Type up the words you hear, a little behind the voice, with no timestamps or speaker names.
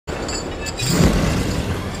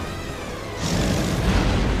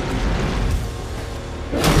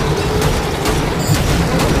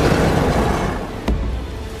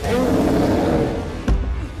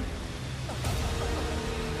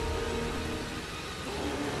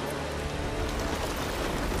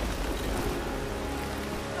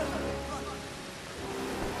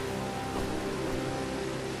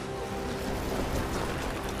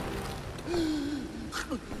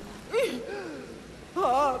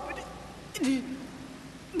Die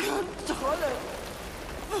Kontrolle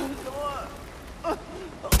verloren.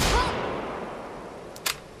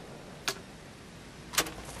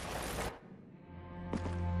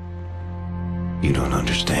 You don't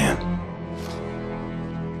understand.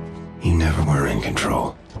 You never were in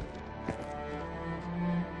control.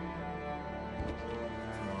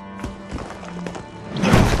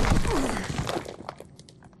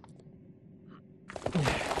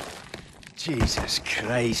 Jesus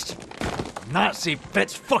Christ. Nazi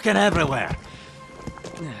bits fucking everywhere.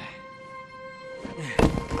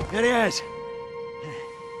 Here he is.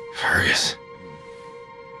 Fergus.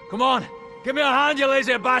 Come on, give me a hand, you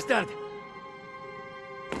lazy bastard!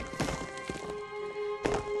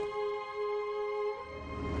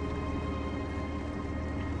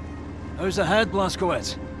 How's the head,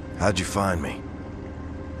 Blazkowicz? How'd you find me?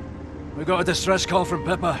 We got a distress call from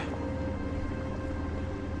Pippa.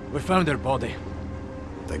 We found her body.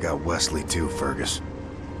 They got Wesley too, Fergus.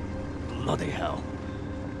 Bloody hell.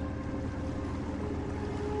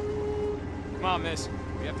 Come on, miss.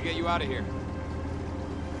 We have to get you out of here.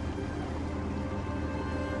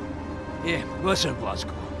 Yeah, listen,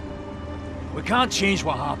 Blazko. We can't change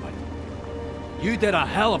what happened. You did a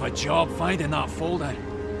hell of a job finding that folder.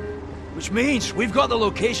 Which means we've got the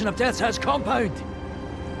location of Death's Head's compound.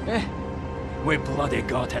 Eh? We bloody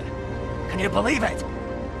got it. Can you believe it?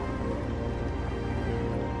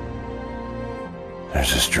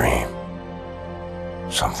 There's this dream.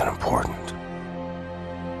 Something important.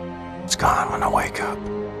 It's gone when I wake up.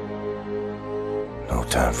 No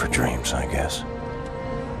time for dreams, I guess.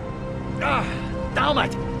 Ah, damn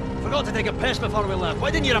it! Forgot to take a piss before we left.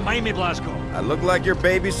 Why didn't you remind me, Blazko? I look like your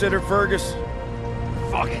babysitter, Fergus?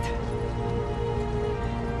 Fuck it.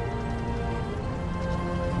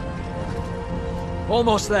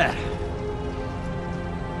 Almost there.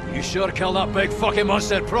 You sure killed that big fucking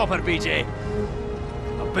monster proper, BJ.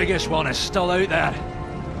 The biggest one is still out there.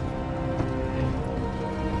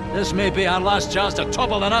 This may be our last chance to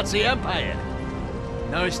topple the Nazi Empire.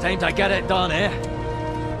 Now it's time to get it done, eh?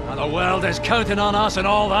 And the world is counting on us and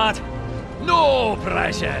all that. No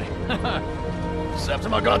pressure! Except to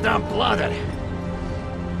my goddamn bladder.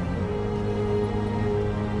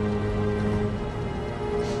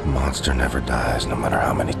 The monster never dies, no matter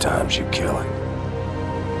how many times you kill it.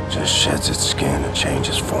 Just sheds its skin and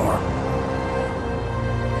changes form.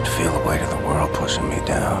 I'd feel the weight of the world pushing me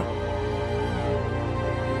down.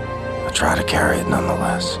 I try to carry it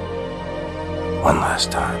nonetheless. One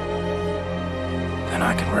last time. Then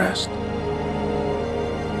I can rest.